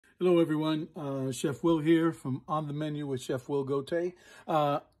Hello everyone, Chef Will here from On the Menu with Chef Will Gotay.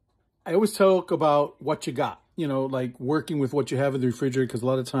 I always talk about what you got, you know, like working with what you have in the refrigerator, because a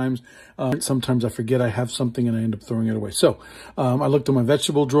lot of times, sometimes I forget I have something and I end up throwing it away. So I looked in my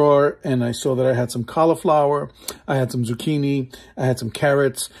vegetable drawer and I saw that I had some cauliflower, I had some zucchini, I had some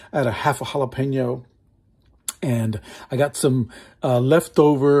carrots, I had a half a jalapeno, and I got some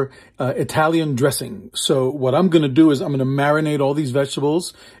leftover Italian dressing. So what I'm going to do is I'm going to marinate all these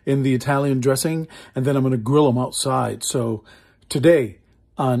vegetables in the Italian dressing, and then I'm going to grill them outside. So today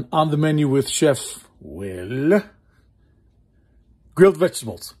on the Menu with Chef Will, grilled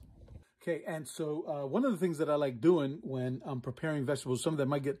vegetables. Okay, and so one of the things that I like doing when I'm preparing vegetables, some of them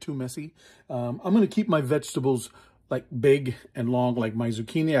might get too messy. I'm going to keep my vegetables like big and long, like my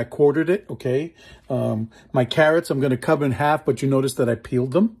zucchini, I quartered it, okay? My carrots, I'm gonna cut in half, but you notice that I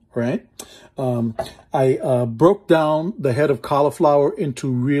peeled them, right? I broke down the head of cauliflower into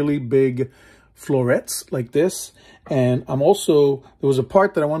really big florets like this. And I'm also, there was a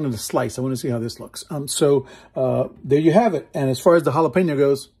part that I wanted to slice. I want to see how this looks. So there you have it. And as far as the jalapeno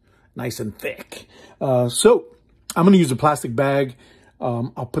goes, nice and thick. So I'm gonna use a plastic bag.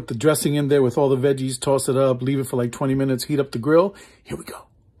 I'll put the dressing in there with all the veggies, toss it up, leave it for like 20 minutes, heat up the grill. Here we go.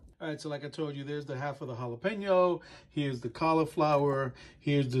 All right, so like I told you, there's the half of the jalapeno, here's the cauliflower,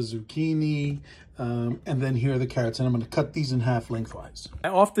 here's the zucchini, and then here are the carrots, and I'm gonna cut these in half lengthwise. I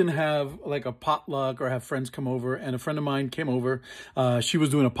often have like a potluck or have friends come over, and a friend of mine came over. She was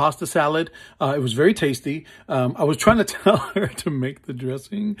doing a pasta salad. It was very tasty. I was trying to tell her to make the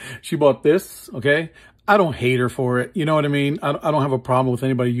dressing. She bought this, okay? I don't hate her for it. You know what I mean? I don't have a problem with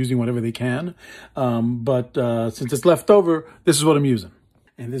anybody using whatever they can. But since it's left over, this is what I'm using.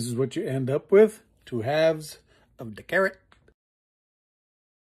 And this is what you end up with. 2 halves of the carrot.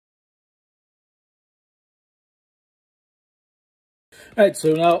 All right,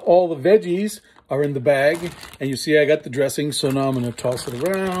 so now all the veggies are in the bag. And you see I got the dressing. So now I'm going to toss it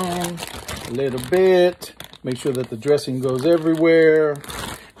around a little bit. Make sure that the dressing goes everywhere.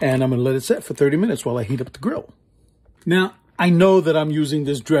 And I'm going to let it set for 30 minutes while I heat up the grill. Now, I know that I'm using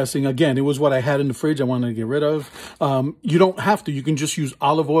this dressing. Again, it was what I had in the fridge I wanted to get rid of. You don't have to. You can just use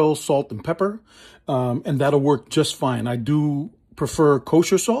olive oil, salt, and pepper, and that'll work just fine. I do prefer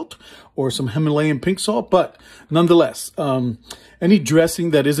kosher salt or some Himalayan pink salt, but nonetheless, any dressing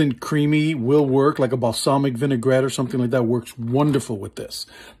that isn't creamy will work, like a balsamic vinaigrette or something like that works wonderful with this.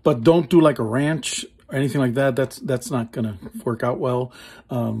 But don't do like a ranch or anything like that. That's not gonna work out well.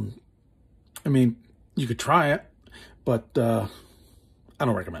 I mean, you could try it, but I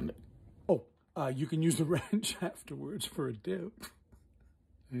don't recommend it. Oh, you can use the ranch afterwards for a dip.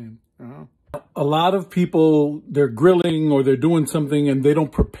 And, a lot of people, they're grilling or they're doing something and they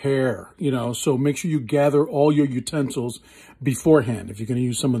don't prepare, you know, so make sure you gather all your utensils beforehand. If you're going to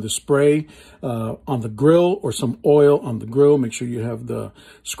use some of the spray on the grill or some oil on the grill, make sure you have the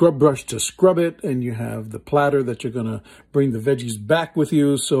scrub brush to scrub it, and you have the platter that you're going to bring the veggies back with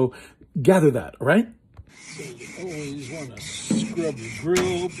you. So gather that, all right? So you always want to scrub your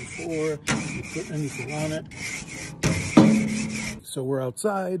grill before you put anything on it. So we're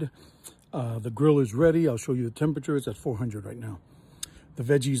outside. The grill is ready. I'll show you the temperature. It's at 400 right now. The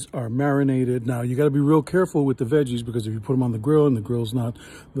veggies are marinated. Now you got to be real careful with the veggies, because if you put them on the grill and the grill's the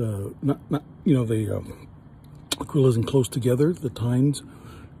grill isn't close together, the tines,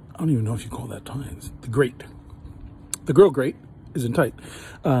 I don't even know if you call that tines, the grate, the grill grate isn't tight.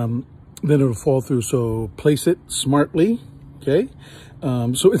 Then it'll fall through. So place it smartly, okay?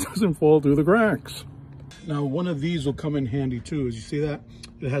 So it doesn't fall through the cracks. Now one of these will come in handy too. As you see that,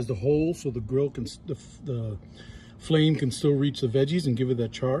 it has the hole so the grill can, the flame can still reach the veggies and give it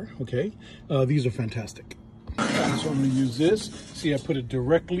that char, okay? These are fantastic. So I'm gonna use this. See, I put it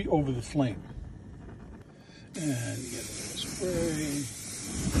directly over the flame. And get a little spray.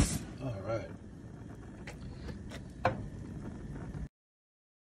 All right.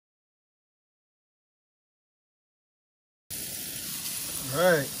 All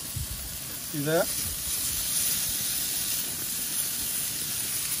right, see that?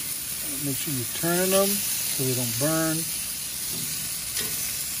 Make sure you're turning them so they don't burn.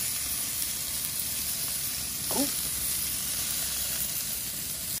 Cool.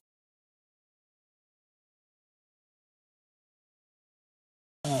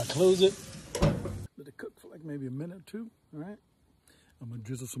 Close it. Let it cook for like maybe a minute or two, all right? I'm gonna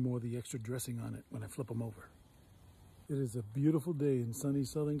drizzle some more of the extra dressing on it when I flip them over. It is a beautiful day in sunny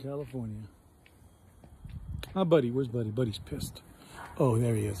Southern California. Ah, Buddy, where's Buddy? Buddy's pissed. Oh,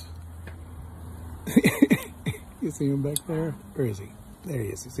 there he is. You see him back there? Where is he? There he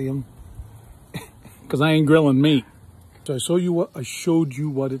is. You see him? Because I ain't grilling meat. So I showed you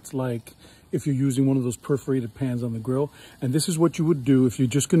what it's like if you're using one of those perforated pans on the grill. And this is what you would do if you're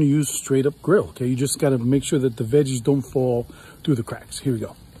just going to use straight up grill. Okay, you just got to make sure that the veggies don't fall through the cracks. Here we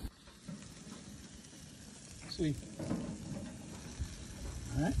go. See?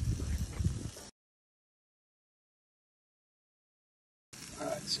 All right. All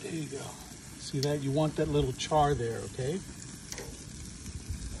right, so there you go. See that? You want that little char there, okay?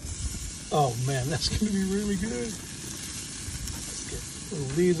 Oh man, that's going to be really good. Let's get the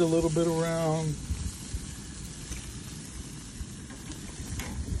leaves a little bit around.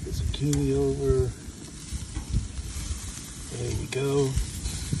 Get zucchini over. There we go.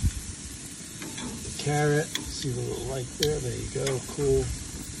 The carrot. See the little light there? There you go. Cool.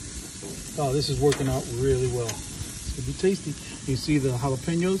 Oh, this is working out really well. It's going to be tasty. You see the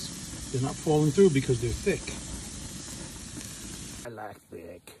jalapenos? They're not falling through because they're thick. I like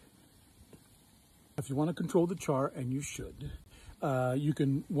thick. If you want to control the char, and you should, you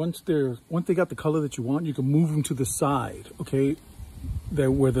can, once they got the color that you want, you can move them to the side, okay? There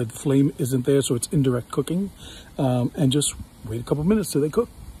where the flame isn't there, so it's indirect cooking. And just wait a couple minutes till they cook.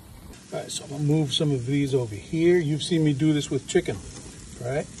 All right, so I'm gonna move some of these over here. You've seen me do this with chicken,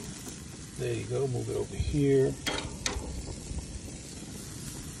 right? There you go, move it over here.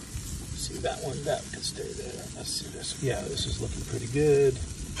 See that one, that can stay there. Let's see this. Yeah, this is looking pretty good.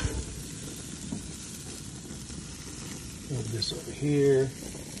 Move this over here.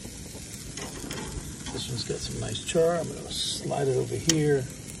 This one's got some nice char. I'm gonna slide it over here.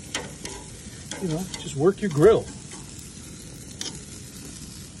 You know, just work your grill.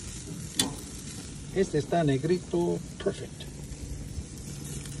 Este está negrito, perfect.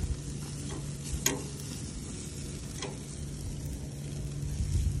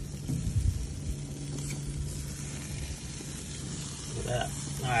 Look at that,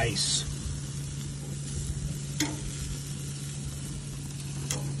 nice.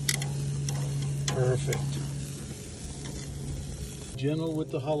 Perfect. Gentle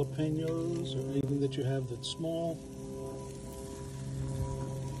with the jalapenos or anything that you have that's small.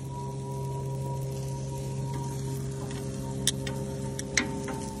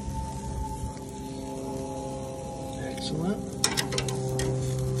 Excellent.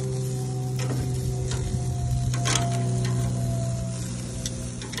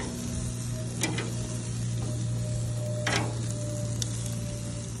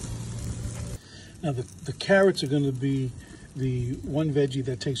 Now the carrots are going to be the one veggie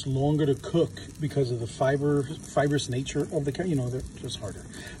that takes longer to cook because of the fibrous nature of the carrot. You know, they're just harder.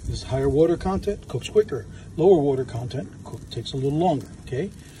 This higher water content cooks quicker. Lower water content takes a little longer, okay?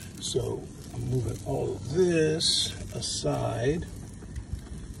 So I'm moving all of this aside.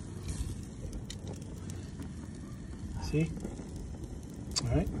 See?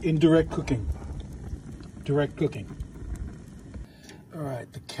 All right, indirect cooking, direct cooking. All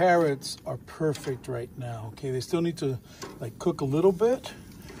right, the carrots are perfect right now, okay? They still need to like cook a little bit,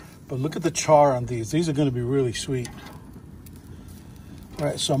 but look at the char on these. These are gonna be really sweet. All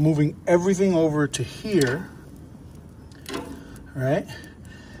right, so I'm moving everything over to here. All right,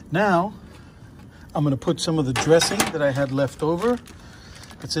 now I'm gonna put some of the dressing that I had left over.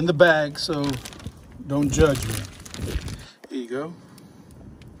 It's in the bag, so don't judge me. Here you go.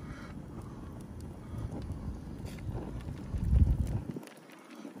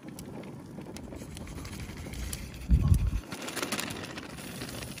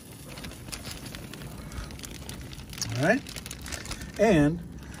 All right, and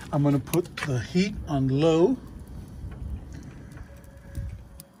I'm gonna put the heat on low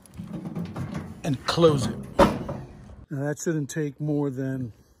and close it. Now that shouldn't take more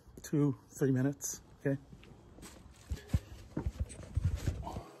than 2-3 minutes, okay?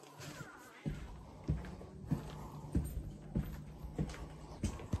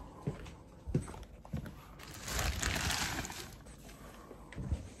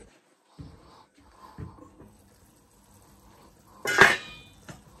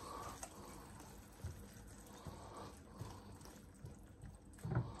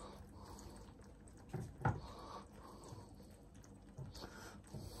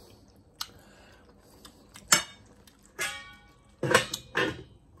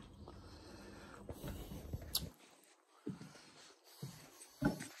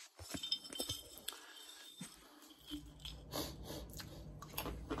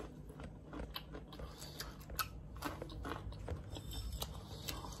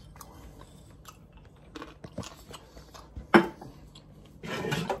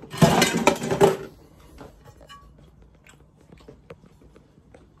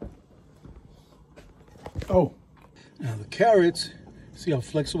 Oh, now the carrots, see how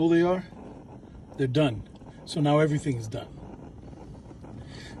flexible they are? They're done. So now everything is done.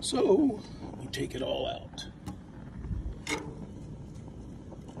 So we take it all out.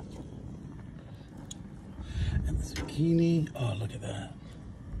 And the zucchini, oh, look at that.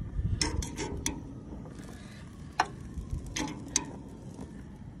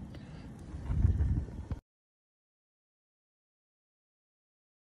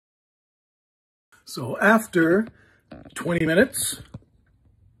 So after 20 minutes,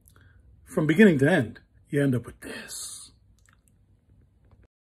 from beginning to end, you end up with this.